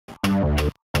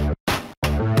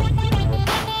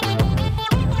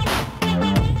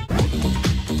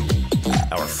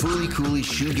Fooly Cooly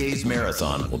Shoegaze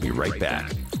Marathon will be right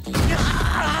back.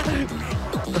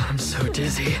 I'm so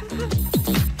dizzy.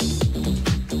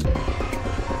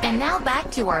 And now back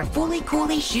to our Fooly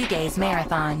Cooly Shoegaze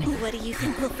Marathon. What do you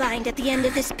think we'll find at the end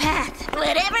of this path?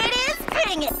 Whatever it is,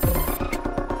 bring it!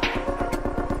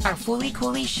 Our Fooly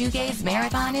Cooly Shoegaze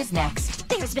Marathon is next.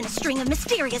 There's been a string of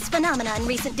mysterious phenomena in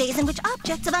recent days in which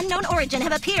objects of unknown origin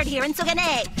have appeared here in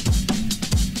Shoegaze.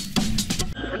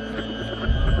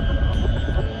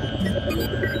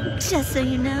 Just so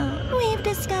you know, we've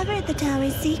discovered the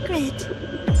tower's secret.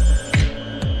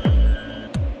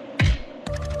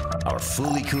 Our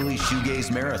Fooly Cooly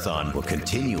Shoegaze Marathon will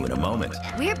continue in a moment.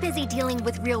 We're busy dealing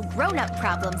with real grown-up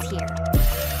problems here.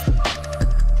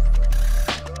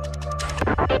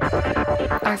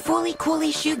 Our Fooly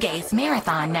Cooly Shoegaze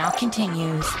Marathon now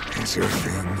continues. Is your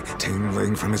thing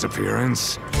tingling from his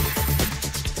appearance?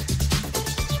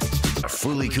 Our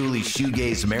Fooly Cooly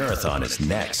Shoegaze Marathon is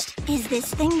next. Is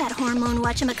this thing that hormone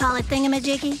whatchamacallit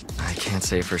thingamajiggy? I can't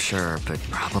say for sure, but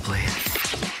probably.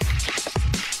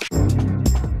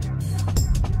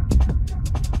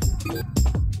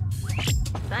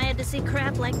 If I had to see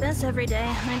crap like this every day,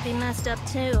 I'd be messed up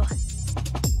too.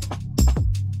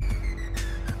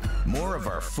 More of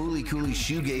our Fooly Cooly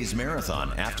Shoegaze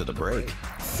Marathon after the break.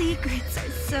 Secrets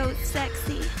are so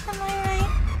sexy, am I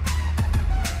right?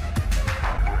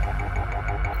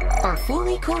 Our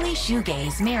Fooly Cooly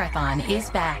Shoegaze Marathon is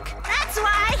back. That's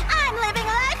why I'm living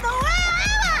life the way